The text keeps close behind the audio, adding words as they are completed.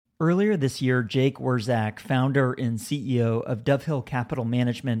Earlier this year, Jake Wurzak, founder and CEO of DoveHill Capital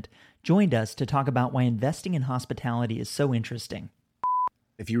Management, joined us to talk about why investing in hospitality is so interesting.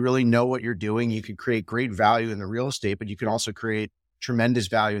 If you really know what you're doing, you can create great value in the real estate, but you can also create tremendous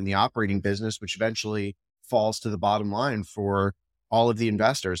value in the operating business, which eventually falls to the bottom line for all of the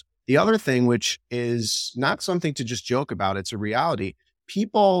investors. The other thing, which is not something to just joke about, it's a reality.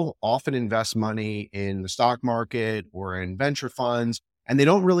 People often invest money in the stock market or in venture funds, and they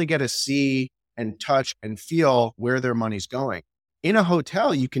don't really get to see and touch and feel where their money's going. In a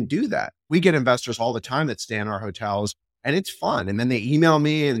hotel, you can do that. We get investors all the time that stay in our hotels, and it's fun. And then they email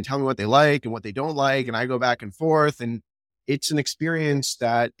me and tell me what they like and what they don't like, and I go back and forth, and it's an experience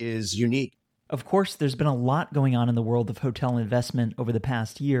that is unique. Of course, there's been a lot going on in the world of hotel investment over the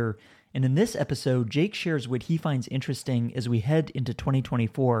past year, and in this episode, Jake shares what he finds interesting as we head into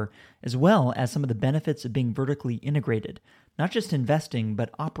 2024, as well as some of the benefits of being vertically integrated, not just investing, but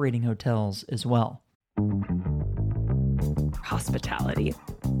operating hotels as well. Hospitality.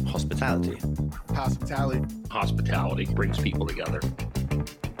 Hospitality. Hospitality. Hospitality brings people together.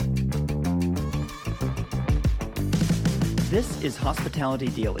 This is Hospitality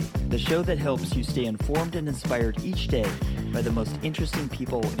Daily, the show that helps you stay informed and inspired each day by the most interesting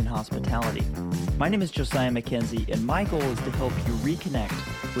people in hospitality. My name is Josiah McKenzie, and my goal is to help you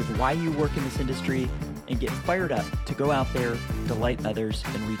reconnect with why you work in this industry and get fired up to go out there, delight others,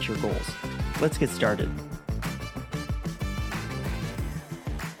 and reach your goals. Let's get started.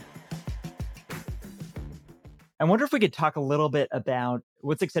 I wonder if we could talk a little bit about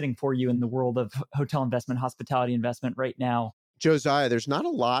what's exciting for you in the world of hotel investment, hospitality investment right now. Josiah, there's not a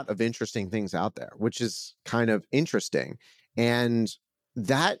lot of interesting things out there, which is kind of interesting. And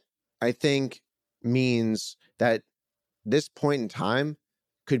that, I think, means that this point in time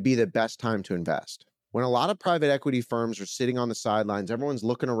could be the best time to invest. When a lot of private equity firms are sitting on the sidelines, everyone's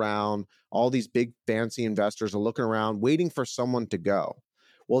looking around, all these big fancy investors are looking around, waiting for someone to go.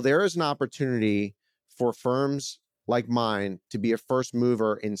 Well, there is an opportunity for firms like mine to be a first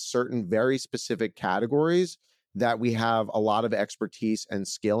mover in certain very specific categories that we have a lot of expertise and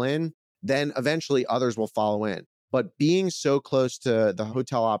skill in, then eventually others will follow in. But being so close to the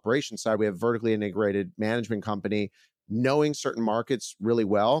hotel operations side, we have a vertically integrated management company, knowing certain markets really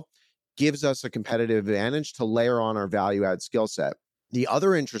well gives us a competitive advantage to layer on our value add skill set. The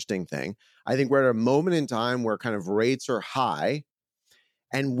other interesting thing, I think we're at a moment in time where kind of rates are high,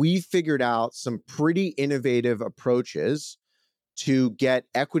 and we figured out some pretty innovative approaches to get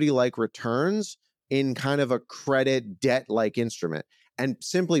equity-like returns in kind of a credit debt-like instrument. And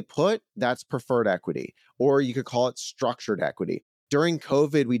simply put, that's preferred equity, or you could call it structured equity. During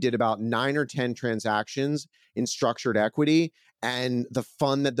COVID, we did about 9 or 10 transactions in structured equity, and the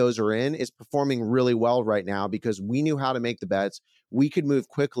fund that those are in is performing really well right now because we knew how to make the bets. We could move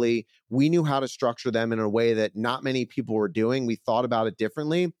quickly. We knew how to structure them in a way that not many people were doing. We thought about it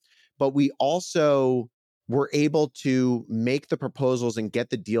differently, but we also were able to make the proposals and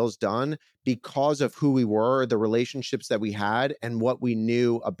get the deals done because of who we were, the relationships that we had, and what we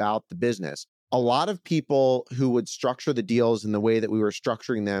knew about the business. A lot of people who would structure the deals in the way that we were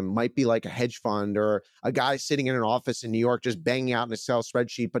structuring them might be like a hedge fund or a guy sitting in an office in New York just banging out an Excel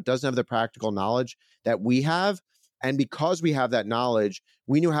spreadsheet, but doesn't have the practical knowledge that we have. And because we have that knowledge,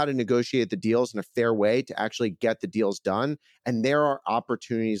 we knew how to negotiate the deals in a fair way to actually get the deals done. And there are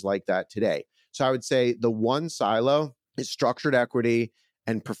opportunities like that today. So I would say the one silo is structured equity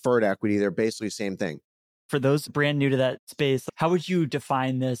and preferred equity. They're basically the same thing. For those brand new to that space, how would you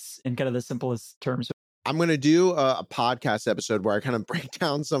define this in kind of the simplest terms? I'm going to do a podcast episode where I kind of break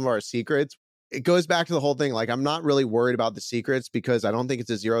down some of our secrets. It goes back to the whole thing. Like, I'm not really worried about the secrets because I don't think it's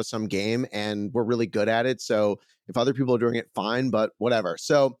a zero-sum game and we're really good at it. So if other people are doing it, fine, but whatever.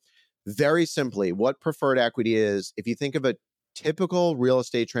 So very simply, what preferred equity is, if you think of a typical real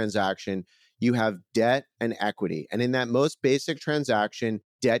estate transaction, you have debt and equity. And in that most basic transaction,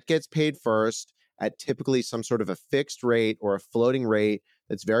 debt gets paid first at typically some sort of a fixed rate or a floating rate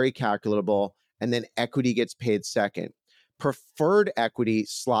that's very calculable, and then equity gets paid second. Preferred equity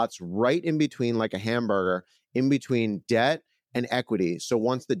slots right in between, like a hamburger, in between debt and equity. So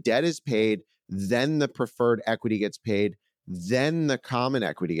once the debt is paid, then the preferred equity gets paid, then the common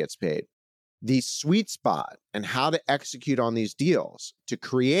equity gets paid. The sweet spot and how to execute on these deals to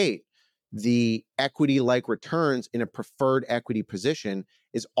create the equity-like returns in a preferred equity position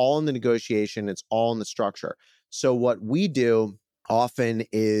is all in the negotiation. It's all in the structure. So what we do often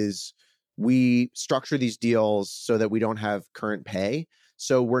is we structure these deals so that we don't have current pay.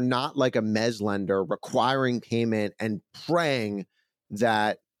 So we're not like a mezz lender requiring payment and praying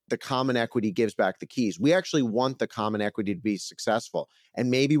that the common equity gives back the keys. We actually want the common equity to be successful. And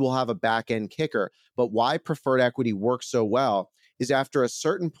maybe we'll have a back end kicker. But why preferred equity works so well is after a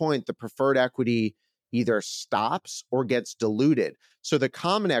certain point, the preferred equity either stops or gets diluted. So the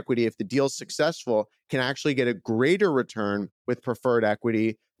common equity, if the deal's successful, can actually get a greater return with preferred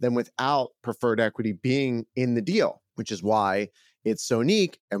equity than without preferred equity being in the deal, which is why it's so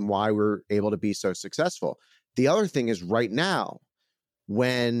unique and why we're able to be so successful. The other thing is right now,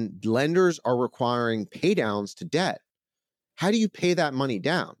 when lenders are requiring pay downs to debt, how do you pay that money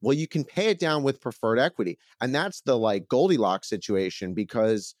down? Well, you can pay it down with preferred equity. And that's the like Goldilocks situation,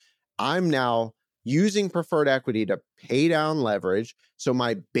 because I'm now using preferred equity to pay down leverage. So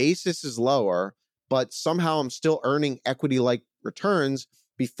my basis is lower, but somehow I'm still earning equity-like returns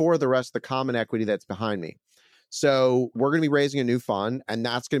before the rest of the common equity that's behind me. So we're going to be raising a new fund, and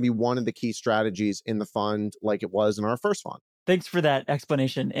that's going to be one of the key strategies in the fund, like it was in our first fund. Thanks for that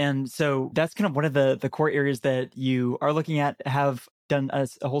explanation. And so that's kind of one of the core areas that you are looking at, have done a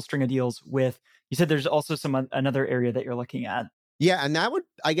whole string of deals with. You said there's also another area that you're looking at. Yeah, and that would,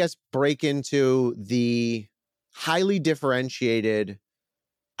 I guess, break into the highly differentiated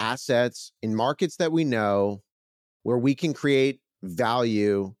assets in markets that we know, where we can create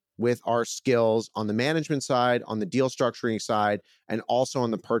value with our skills on the management side, on the deal structuring side, and also on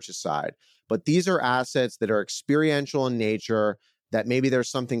the purchase side. But these are assets that are experiential in nature, that maybe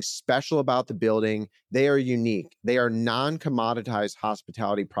there's something special about the building. They are unique. They are non-commoditized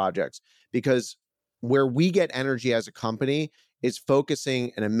hospitality projects, because where we get energy as a company is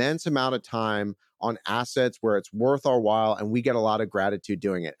focusing an immense amount of time on assets where it's worth our while, and we get a lot of gratitude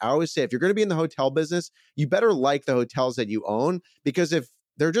doing it. I always say, if you're going to be in the hotel business, you better like the hotels that you own, because if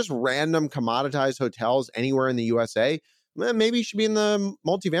they're just random commoditized hotels anywhere in the USA, maybe you should be in the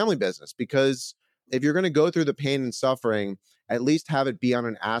multifamily business, because if you're going to go through the pain and suffering, at least have it be on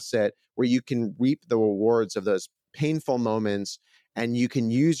an asset where you can reap the rewards of those painful moments, and you can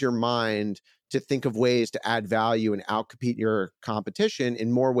use your mind to think of ways to add value and outcompete your competition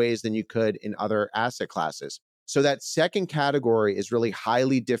in more ways than you could in other asset classes. So that second category is really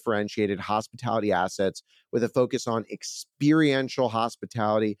highly differentiated hospitality assets with a focus on experiential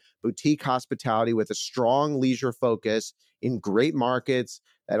hospitality, boutique hospitality with a strong leisure focus in great markets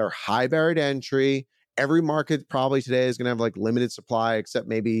that are high barrier to entry. Every market probably today is going to have like limited supply, except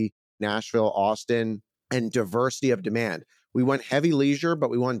maybe Nashville, Austin, and diversity of demand. We want heavy leisure, but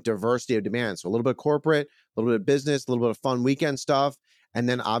we want diversity of demand. So a little bit of corporate, a little bit of business, a little bit of fun weekend stuff, and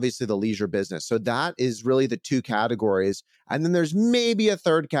then obviously the leisure business. So that is really the two categories. And then there's maybe a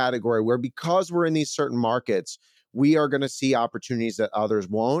third category where, because we're in these certain markets, we are going to see opportunities that others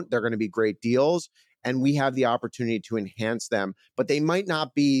won't. They're going to be great deals, and we have the opportunity to enhance them. But they might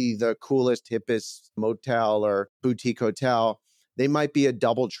not be the coolest, hippest motel or boutique hotel. They might be a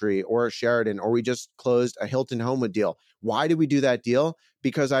DoubleTree or a Sheraton, or we just closed a Hilton Homewood deal. Why did we do that deal?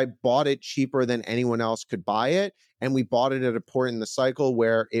 Because I bought it cheaper than anyone else could buy it. And we bought it at a point in the cycle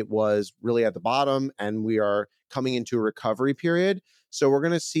where it was really at the bottom, and we are coming into a recovery period. So we're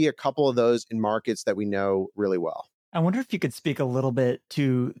going to see a couple of those in markets that we know really well. I wonder if you could speak a little bit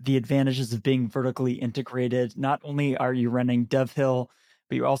to the advantages of being vertically integrated. Not only are you running DoveHill,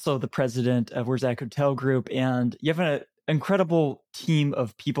 but you're also the president of Wurzak Hotel Group, and you have an incredible team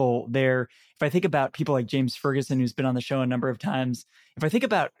of people there. If I think about people like James Ferguson, who's been on the show a number of times, if I think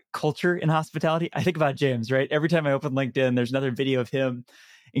about culture in hospitality, I think about James, right? Every time I open LinkedIn, there's another video of him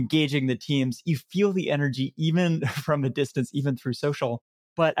engaging the teams. You feel the energy even from a distance, even through social.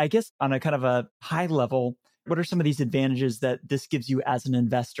 But I guess on a kind of a high level, what are some of these advantages that this gives you as an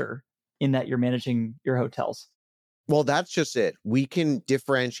investor in that you're managing your hotels? Well, that's just it. We can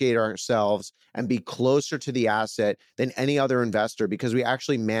differentiate ourselves and be closer to the asset than any other investor because we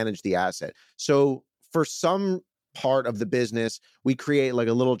actually manage the asset. So for some part of the business, we create like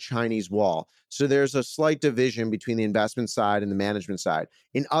a little Chinese wall. So there's a slight division between the investment side and the management side.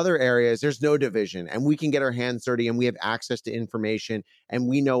 In other areas, there's no division, and we can get our hands dirty, and we have access to information, and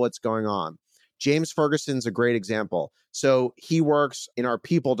we know what's going on. James Ferguson's a great example. So he works in our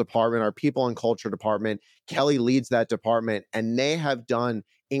people department, our people and culture department. Kelly leads that department, and they have done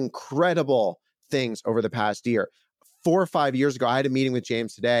incredible things over the past year. 4 or 5 years ago, I had a meeting with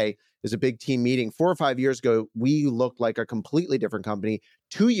James today. There's a big team meeting. 4 or 5 years ago, we looked like a completely different company.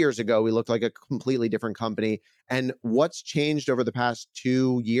 2 years ago, we looked like a completely different company. And what's changed over the past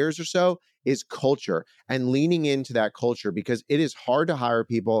 2 years or so is culture, and leaning into that culture, because it is hard to hire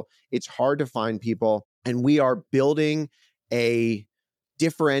people. It's hard to find people. And we are building a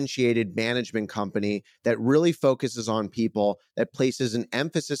differentiated management company that really focuses on people, that places an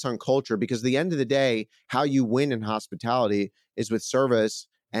emphasis on culture, because at the end of the day, how you win in hospitality is with service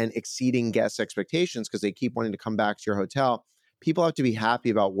and exceeding guest expectations because they keep wanting to come back to your hotel. People have to be happy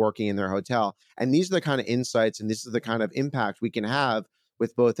about working in their hotel. And these are the kind of insights and this is the kind of impact we can have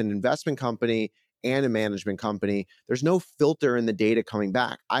with both an investment company and a management company. There's no filter in the data coming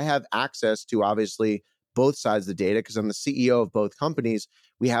back. I have access to obviously both sides of the data because I'm the CEO of both companies.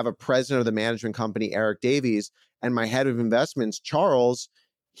 We have a president of the management company, Eric Davies, and my head of investments, Charles.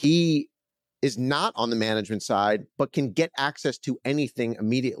 He is not on the management side, but can get access to anything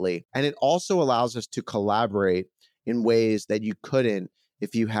immediately. And it also allows us to collaborate in ways that you couldn't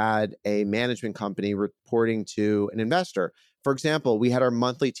if you had a management company reporting to an investor. For example, we had our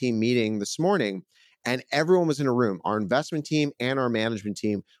monthly team meeting this morning and everyone was in a room, our investment team and our management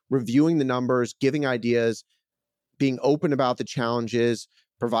team, reviewing the numbers, giving ideas, being open about the challenges,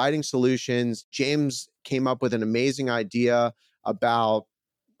 providing solutions. James came up with an amazing idea about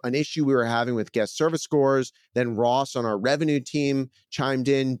an issue we were having with guest service scores. Then Ross on our revenue team chimed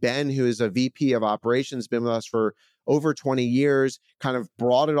in. Ben, who is a VP of operations, been with us for over 20 years, kind of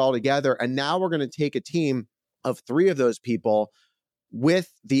brought it all together. And now we're going to take a team of 3 of those people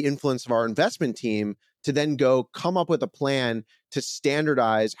with the influence of our investment team to then go come up with a plan to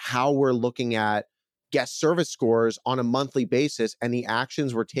standardize how we're looking at guest service scores on a monthly basis and the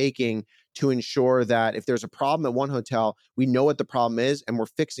actions we're taking to ensure that if there's a problem at one hotel, we know what the problem is and we're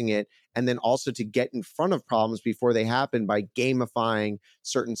fixing it. And then also to get in front of problems before they happen by gamifying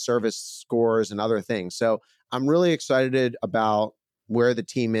certain service scores and other things. So I'm really excited about where the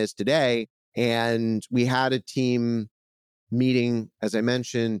team is today. And we had a team meeting, as I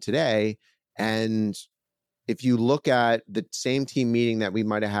mentioned today. And if you look at the same team meeting that we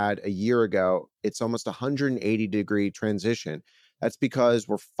might have had a year ago, it's almost 180-degree transition. That's because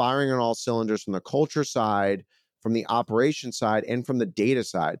we're firing on all cylinders from the culture side, from the operation side, and from the data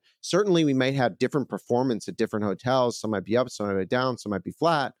side. Certainly, we might have different performance at different hotels. Some might be up, some might be down, some might be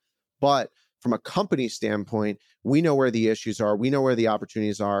flat. But from a company standpoint, we know where the issues are. We know where the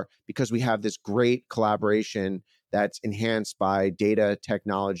opportunities are because we have this great collaboration that's enhanced by data,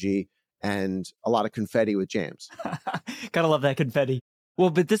 technology, and a lot of confetti with James. Gotta love that confetti. Well,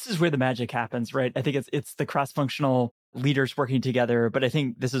 but this is where the magic happens, right? I think it's the cross-functional leaders working together. But I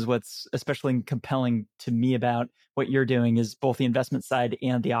think this is what's especially compelling to me about what you're doing is both the investment side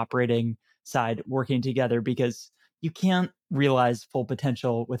and the operating side working together, because you can't realize full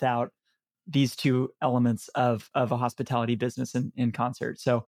potential without these two elements of a hospitality business in concert.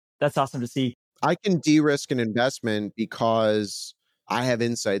 So that's awesome to see. I can de-risk an investment because I have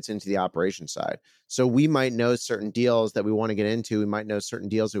insights into the operation side. So we might know certain deals that we want to get into. We might know certain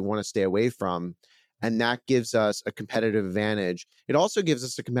deals we want to stay away from. And that gives us a competitive advantage. It also gives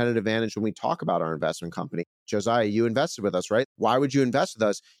us a competitive advantage when we talk about our investment company. Josiah, you invested with us, right? Why would you invest with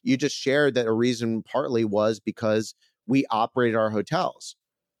us? You just shared that a reason partly was because we operated our hotels.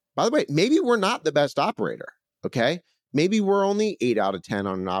 By the way, maybe we're not the best operator, okay? Maybe we're only 8 out of 10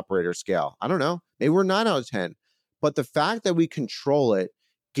 on an operator scale. I don't know. Maybe we're 9 out of 10. But the fact that we control it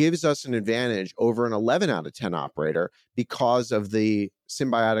gives us an advantage over an 11 out of 10 operator because of the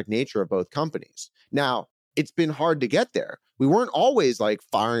symbiotic nature of both companies. Now, it's been hard to get there. We weren't always like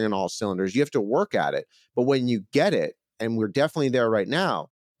firing on all cylinders. You have to work at it. But when you get it, and we're definitely there right now,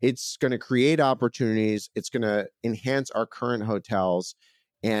 it's going to create opportunities. It's going to enhance our current hotels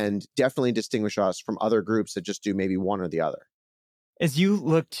and definitely distinguish us from other groups that just do maybe one or the other. As you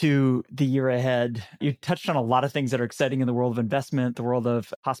look to the year ahead, you touched on a lot of things that are exciting in the world of investment, the world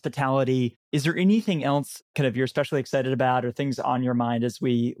of hospitality. Is there anything else kind of you're especially excited about or things on your mind as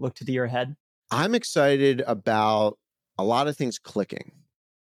we look to the year ahead? I'm excited about a lot of things clicking.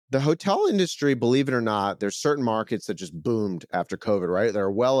 The hotel industry, believe it or not, there's certain markets that just boomed after COVID, right? They're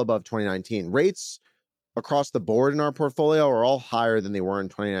well above 2019. Rates across the board in our portfolio are all higher than they were in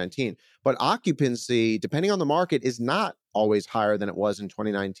 2019. But occupancy, depending on the market, is not always higher than it was in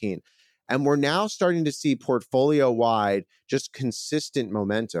 2019. And we're now starting to see portfolio-wide just consistent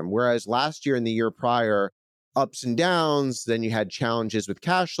momentum. Whereas last year and the year prior, ups and downs, then you had challenges with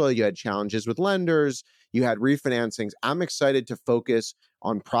cash flow, you had challenges with lenders, you had refinancings. I'm excited to focus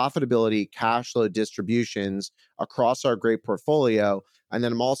on profitability, cash flow distributions across our great portfolio. And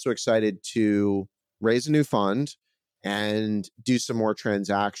then I'm also excited to raise a new fund and do some more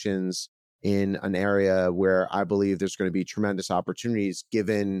transactions in an area where I believe there's going to be tremendous opportunities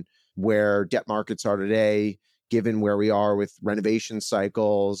given where debt markets are today, given where we are with renovation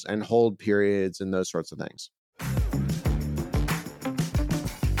cycles and hold periods and those sorts of things.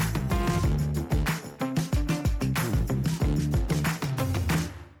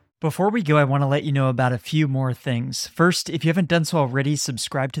 Before we go, I want to let you know about a few more things. First, if you haven't done so already,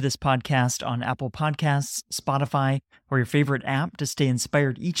 subscribe to this podcast on Apple Podcasts, Spotify, or your favorite app to stay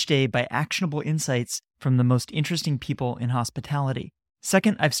inspired each day by actionable insights from the most interesting people in hospitality.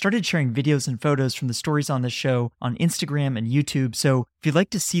 Second, I've started sharing videos and photos from the stories on this show on Instagram and YouTube, so if you'd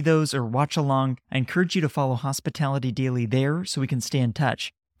like to see those or watch along, I encourage you to follow Hospitality Daily there so we can stay in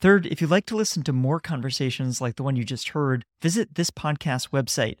touch. Third, if you'd like to listen to more conversations like the one you just heard, visit this podcast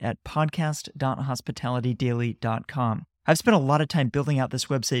website at podcast.hospitalitydaily.com. I've spent a lot of time building out this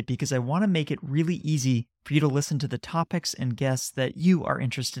website because I want to make it really easy for you to listen to the topics and guests that you are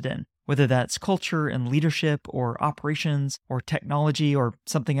interested in, whether that's culture and leadership or operations or technology or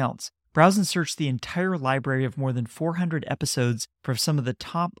something else. Browse and search the entire library of more than 400 episodes for some of the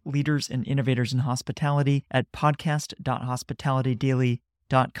top leaders and innovators in hospitality at podcast.hospitalitydaily.com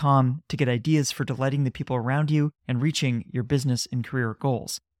to get ideas for delighting the people around you and reaching your business and career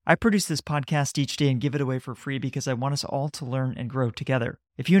goals. I produce this podcast each day and give it away for free because I want us all to learn and grow together.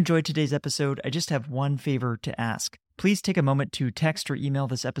 If you enjoyed today's episode, I just have one favor to ask. Please take a moment to text or email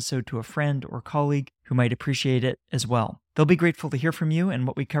this episode to a friend or colleague who might appreciate it as well. They'll be grateful to hear from you, and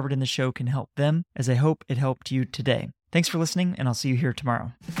what we covered in the show can help them, as I hope it helped you today. Thanks for listening, and I'll see you here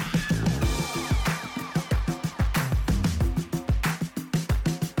tomorrow.